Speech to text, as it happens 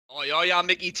Oi, I'm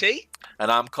Mickey T.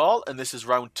 And I'm Carl, and this is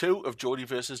round 2 of Geordie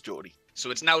Vs Geordie. So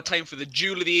it's now time for the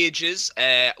Duel of the Ages.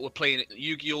 We're playing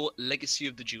Yu-Gi-Oh! Legacy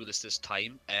of the Duelist this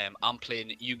time. I'm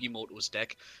playing Yugi Moto's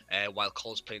deck, while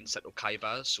Carl's playing set of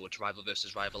Kaiba, so it's rival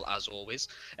versus rival as always.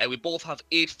 We both have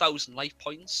 8,000 life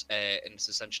points, and it's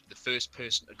essentially the first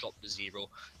person to drop to 0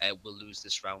 will lose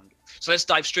this round. So let's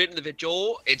dive straight into the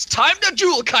video. It's time to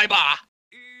duel, Kaiba!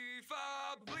 If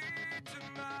I bleed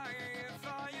tonight, if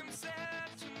I am sad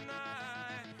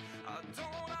tonight, I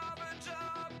don't have a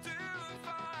job to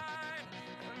find.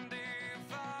 And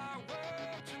if I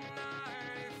work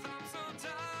tonight, if I'm so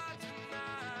tired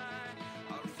tonight,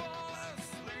 I'll fall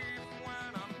asleep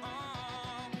when I'm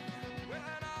home, when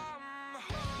I'm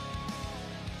home.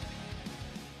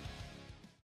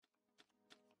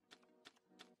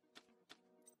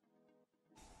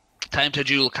 Time to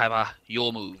duel, Kaiba.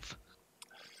 Your move.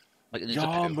 Like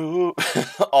Your move.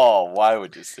 Oh, why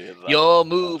would you say that? Your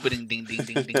move. Ding, ding, ding,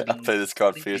 ding, ding, I play this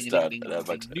card face down. And I'm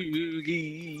like,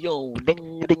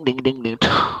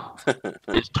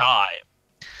 It's time.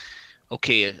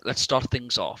 Okay, let's start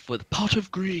things off with Pot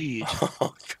of Greed.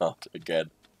 oh god,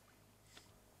 again.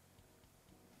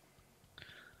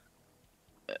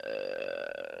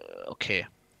 Okay,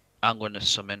 I'm going to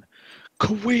summon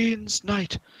Queen's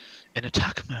Knight in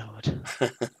attack mode.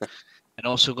 And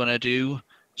also going to do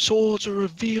Swords of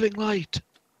Revealing Light.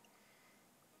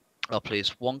 I'll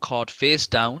place one card face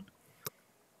down,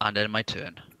 and then my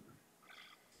turn.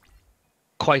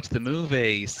 Quite the move,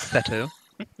 eh, Seto?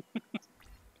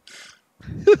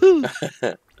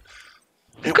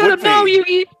 Got him now,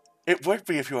 Yugi! It would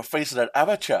be if you were facing an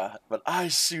amateur, but I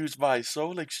choose my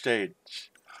soul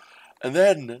exchange. And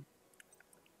then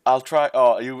I'll try.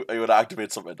 Oh, are you going to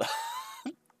activate something?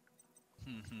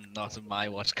 Not in my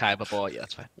watch, Kaiba boy. Yeah,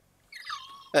 that's fine.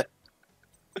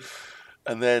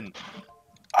 And then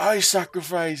I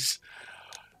sacrifice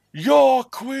your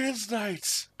Queen's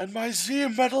Knight and my Z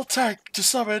metal tank to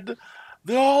summon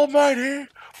the almighty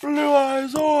Blue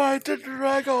Eyes White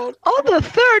Dragon. On the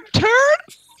third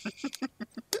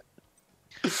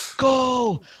turn?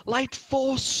 Go! Light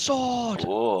Force Sword!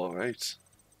 Oh, right.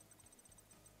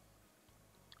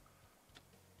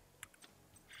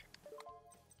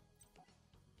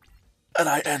 And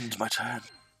I end my turn.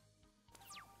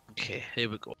 Okay, here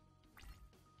we go.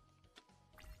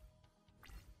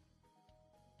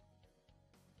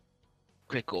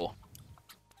 Great goal.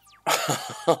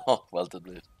 Well done,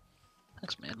 mate.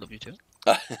 Thanks, man. Love you too.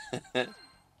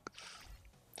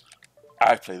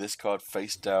 I play this card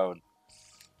face down.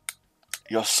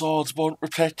 Your swords won't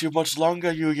protect you much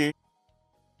longer, Yugi.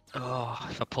 Oh,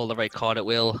 if I pull the right card, it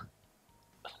will.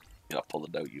 You're not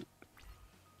pulling out, you.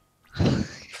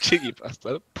 Cheeky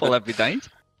bastard. Pull every night.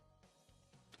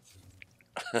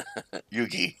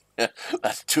 Yugi,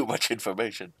 that's too much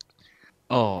information.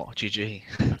 Oh, GG.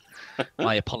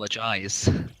 I apologise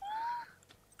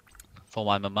for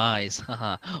my memise.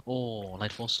 Haha. Oh,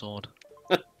 Light Force Sword.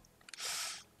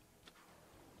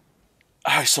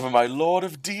 I summon my Lord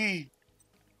of D.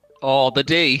 Oh, the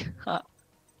D. Do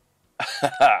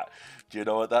you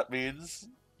know what that means?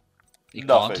 You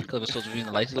Nothing. can't, because we're supposed to be in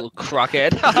the light, little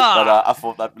crackhead. But, I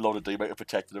thought that Lord of D might have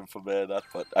protected him from that,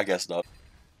 but I guess not.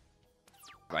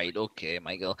 Right, okay,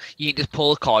 Michael. You need to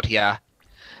pull a card here.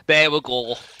 There we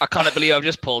go. I can't believe I've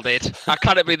just pulled it. I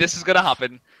can't believe this is going to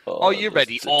happen. Are you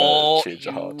ready? Are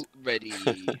you ready?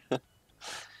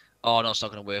 Oh, no, it's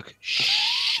not going to work.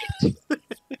 Shit.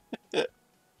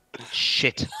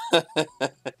 Shit.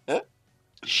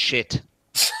 Shit.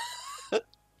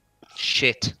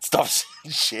 Shit. Stop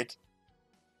saying shit.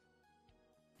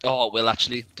 Oh, well,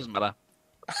 actually, doesn't matter.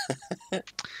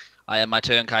 I am my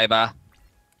turn, Kaiba.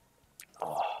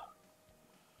 Oh.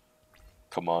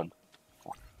 Come on.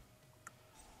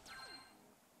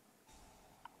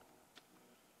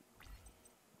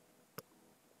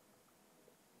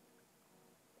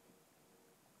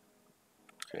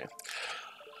 Okay.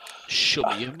 Show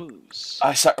me your moves.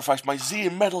 I sacrifice my Z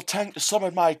metal tank to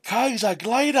summon my Kaiser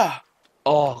glider.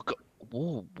 Oh,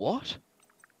 whoa, what?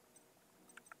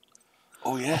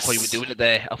 Oh, yes. I thought you were doing it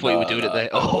there. I thought you were doing it there.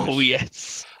 Oh,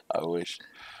 yes. I wish.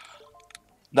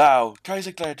 Now,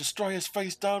 Kaiser Glider, destroy his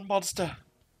face down monster.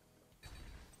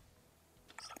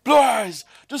 Blue Eyes,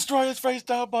 destroy his face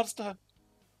down monster.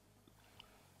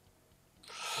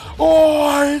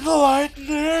 Oh,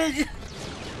 lightning!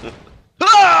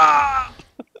 Ah!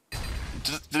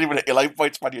 Didn't even hit your life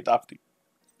points, man, you dafty.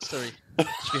 Sorry,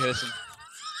 just rehearsing.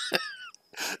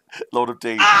 Lord of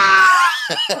D. Ah!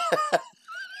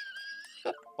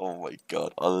 Oh my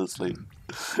god, honestly.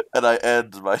 And I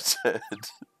end my turn.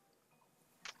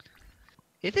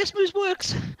 If this move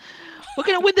works, We're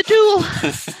gonna win the duel.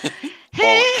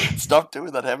 Oh, stop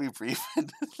doing that heavy breathing.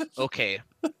 Okay,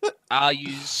 I'll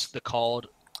use the card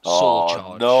Soul Oh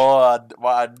Charge. no,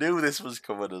 I knew this was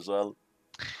coming as well.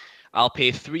 I'll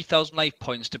pay 3,000 life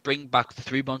points to bring back the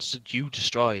 3 monsters you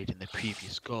destroyed in the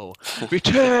previous go.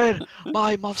 Return,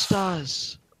 my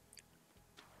monsters!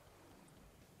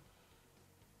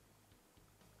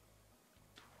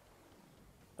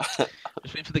 Just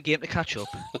waiting for the game to catch up.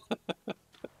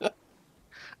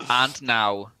 And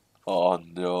now, Oh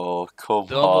no, come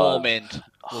the on. moment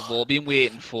we've all been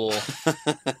waiting for.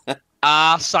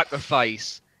 Our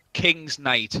sacrifice, King's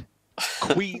Knight,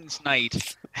 Queen's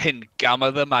Knight, and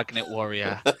Gamma the Magnet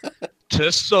Warrior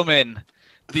to summon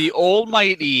the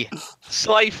almighty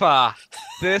Slifer,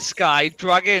 the Sky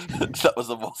Dragon. That was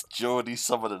the most Geordie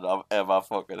summoning I've ever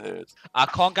fucking heard. I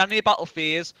can't get any battle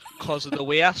phase because of the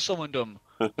way I summoned him.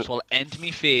 So I'll end me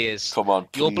phase. Come on,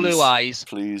 please. Your blue eyes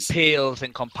Please. pales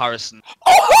in comparison.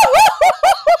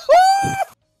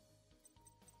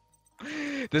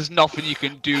 There's nothing you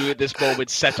can do at this moment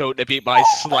set out to beat my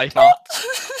Slifer.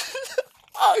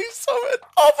 I summoned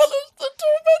Obelisk the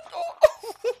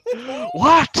Tormentor.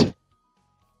 What?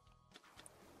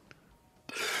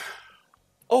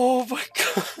 Oh my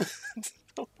god.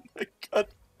 Oh my god.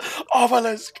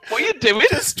 Obelisk. What are you doing?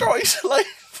 Destroy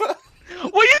Slifer.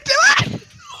 What are you doing?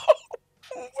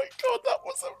 Oh my god, that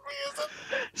was amazing.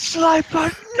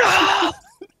 Slifer, no!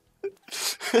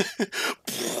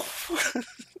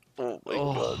 Oh my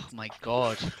Oh god. my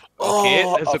god. Okay,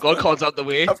 Oh, there's the god cards out the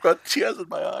way. I've got tears in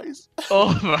my eyes.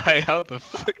 Oh my, how the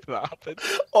fuck did that happen?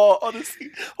 Oh, honestly.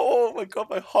 Oh my god,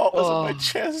 my heart was in Oh. my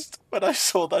chest when I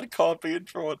saw that card being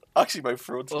drawn. Actually, my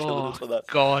throat's killing us for that.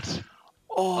 God.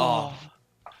 Oh.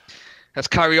 Let's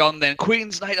carry on then.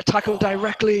 Queen's Knight attack him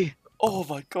directly. Oh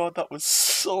my god, that was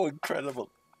so incredible.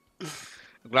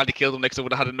 I'm glad he killed him next. I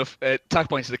would have had enough attack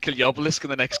points to kill the obelisk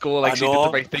in the next goal. Like, she did the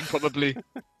right thing, probably.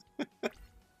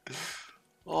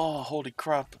 Oh, holy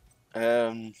crap.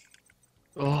 Oh,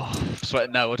 I'm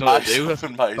sweating now. I don't know what to do. That's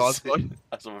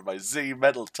I summoned my Z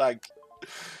metal tank.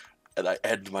 And I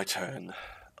end my turn.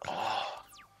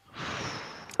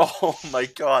 Oh my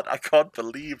god, I can't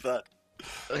believe that.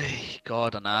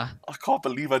 God, I know. I can't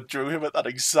believe I drew him at that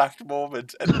exact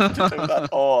moment and to do that.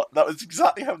 Oh, that was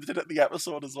exactly how they did it in the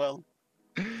episode as well.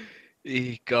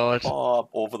 God. Oh, I'm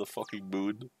over the fucking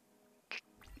moon.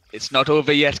 It's not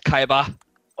over yet, Kaiba.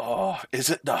 Oh,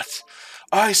 is it not?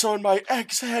 I summon my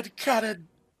X-Head Cannon.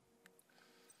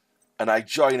 And I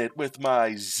join it with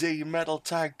my Z Metal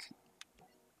Tank.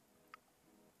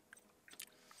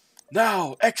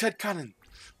 Now, X-Head Cannon,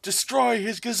 destroy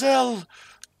his gazelle,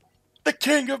 the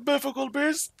king of mythical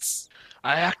beasts.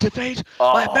 I activate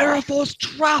my Mirror Force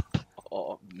trap.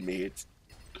 Oh, mate.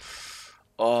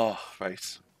 Oh,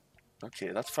 right. Okay,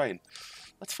 that's fine.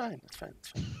 That's fine.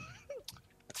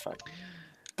 That's fine.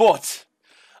 But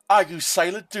I use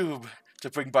Silent Doom to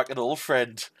bring back an old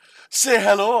friend. Say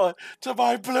hello to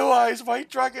my blue eyes white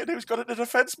dragon who's got into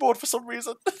defense mode for some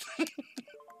reason.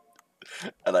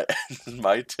 And I end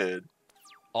my turn.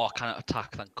 Oh, I cannot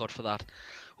attack. Thank God for that.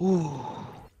 Ooh.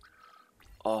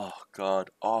 Oh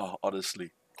god. Oh,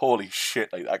 honestly. Holy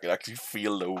shit, I can actually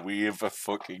feel the wave of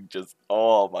fucking just...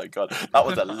 Oh my god. That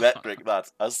was electric,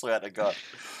 that. I swear to god.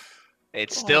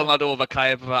 It's still not over,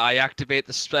 Kaiba. I activate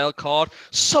the spell card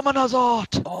Summoner's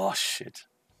Art Oh shit.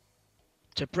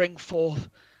 to bring forth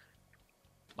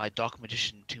my Dark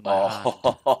Magician to my hand.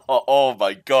 Oh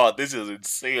my god, this is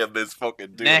insane, this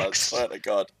fucking dude. Next. I swear to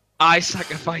god. I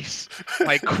sacrifice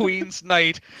my Queen's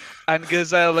Knight and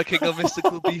Gazelle, the King of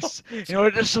Mystical Beasts, in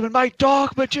order to summon my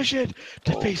Dark Magician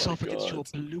to Oh face my off against God. your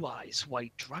Blue Eyes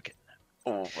White Dragon.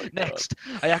 Oh my Next,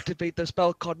 I activate the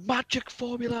spell called Magic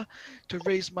Formula to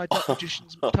raise my Dark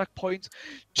Magician's attack points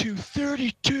to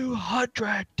 3,200.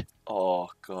 god. Oh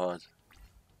god.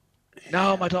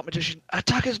 Now my Dark Magician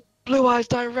attack his Blue Eyes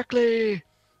directly.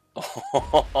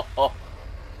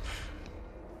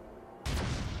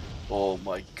 Oh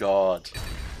my god.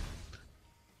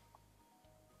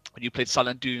 When you played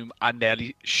Silent Doom, I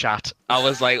nearly shat. I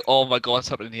was like, oh my god, what's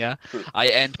happening here? I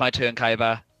end my turn,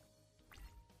 Kaiba.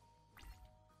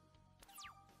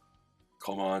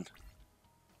 Come on.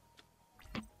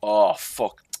 Oh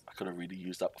fuck. I could have really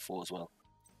used that before as well.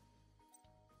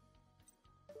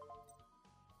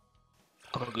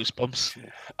 I got goosebumps.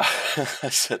 I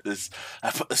said this.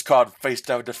 I put this card face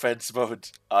down defense mode.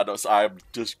 I'm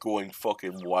just going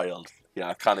fucking wild. Yeah,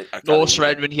 I can't. No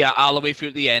surrendering here, all the way through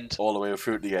to the end. All the way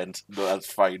through to the end. No,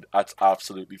 that's fine. That's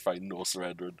absolutely fine. No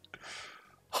surrendering.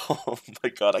 Oh my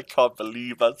god, I can't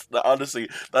believe that's... Honestly,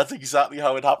 that's exactly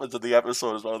how it happens in the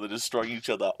episode as well. They're destroying each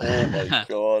other. Oh my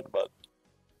god, man.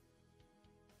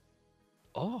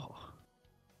 Oh.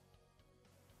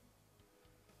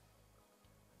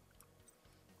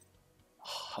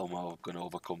 How am I going to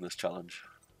overcome this challenge?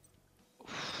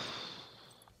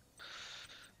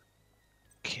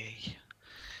 Okay.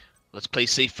 Let's play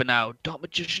safe for now. Dark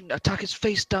Magician, attack his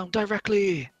face down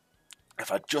directly.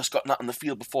 If I'd just gotten that in the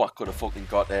field before, I could have fucking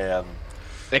got a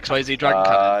XYZ Dragon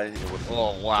Cannon. it would've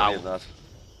Oh, been wow. brilliant,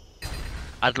 that.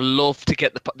 I'd love to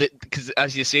get because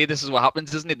as you say, this is what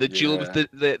happens, isn't it? The duel with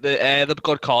the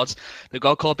god cards, the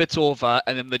god card bit's over,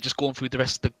 and then they're just going through the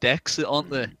rest of the decks, aren't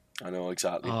they? I know,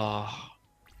 exactly. Oh,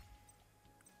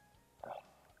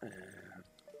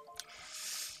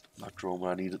 Not drawing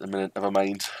what I need at the minute, never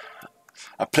mind.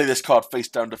 I play this card face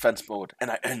down defense mode, and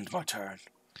I end my turn.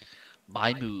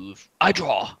 my move. I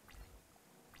draw.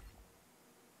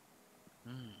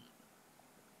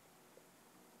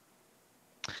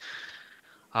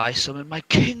 I summon my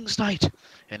King's Knight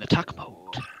in attack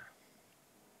mode.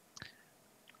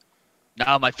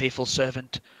 Now, my faithful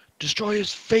servant, destroy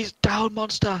his face down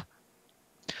monster.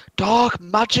 Dark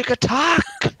magic attack.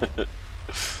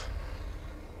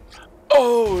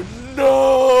 Oh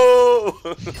no!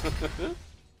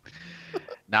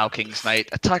 Now, King's Knight,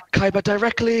 attack Kaiba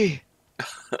directly.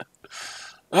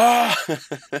 Ah!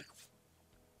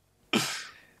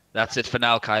 That's it for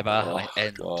now, Kaiba. Oh, I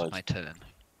end God. my turn.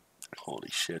 Holy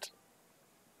shit.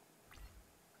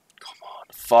 Come on.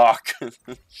 Fuck.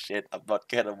 Shit, I'm not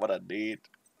getting what I need.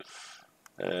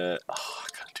 I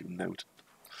can't do note.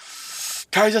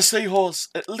 Kaiser Seahorse,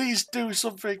 at least do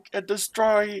something and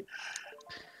destroy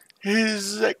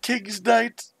his King's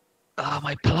Knight. Ah,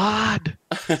 my plan.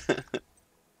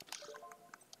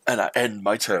 And I end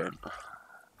my turn.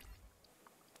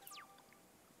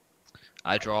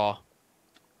 I draw.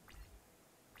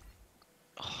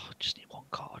 Oh, I just need one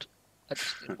card. I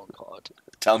just need one card.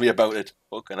 Tell me about it.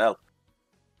 Fucking hell.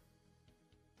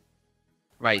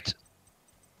 Right.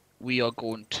 We are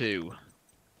going to...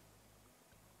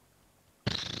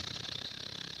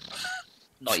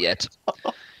 Not yet.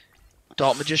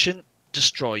 Dark Magician,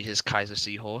 destroy his Kaiser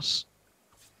Seahorse.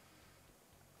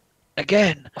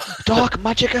 Again, Dark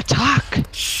Magic Attack!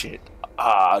 Shit.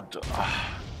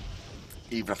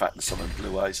 Even if I can summon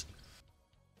Blue Eyes.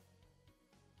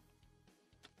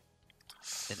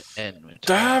 And end with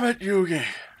Damn it, Yugi.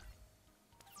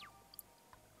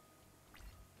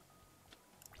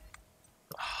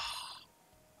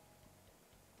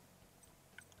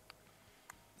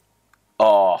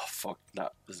 Oh, fuck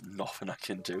that. There's nothing I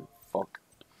can do. Fuck.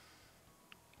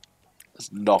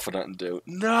 There's nothing I can do.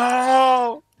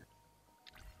 No!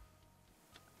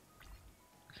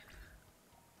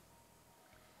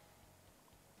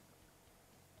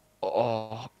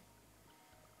 Oh.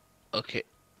 Okay.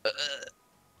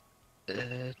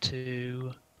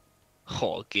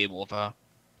 Oh, game over.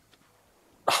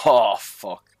 Oh,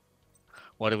 fuck.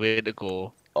 What a way to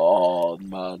go. Oh,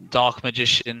 man. Dark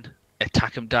Magician,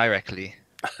 attack him directly.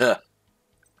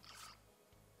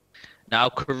 Now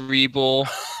Karibo,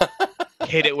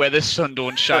 hit it where the sun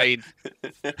don't shine.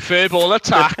 Furball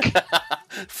attack.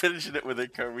 Finishing it with a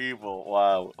Karibo.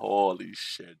 Wow. Holy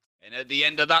shit. And at the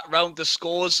end of that round, the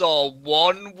scores are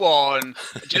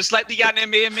 1-1. Just like the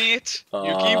anime, mate.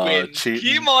 Yugi wins.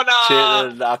 Cheating. Kimona!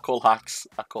 Cheating. I call hacks.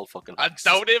 I call fucking I hacks.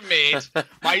 doubt it, mate.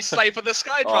 My Slifer the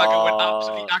Sky Dragon went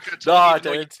absolutely knackered. No, I even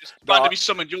though you didn't. just No, randomly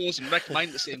summoned yours and wrecked mine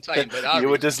at the same time. But you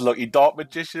were just lucky. Dark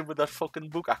Magician with that fucking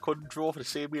book. I couldn't draw for to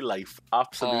save me life.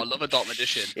 Absolutely. Oh, I love a Dark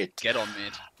Magician. Shit. Get on,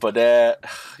 mate. But,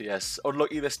 yes,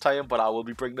 unlucky this time, but I will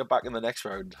be bringing it back in the next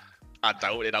round. I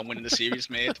doubt it. I'm winning the series,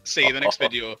 mate. See you in the next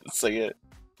video. See ya.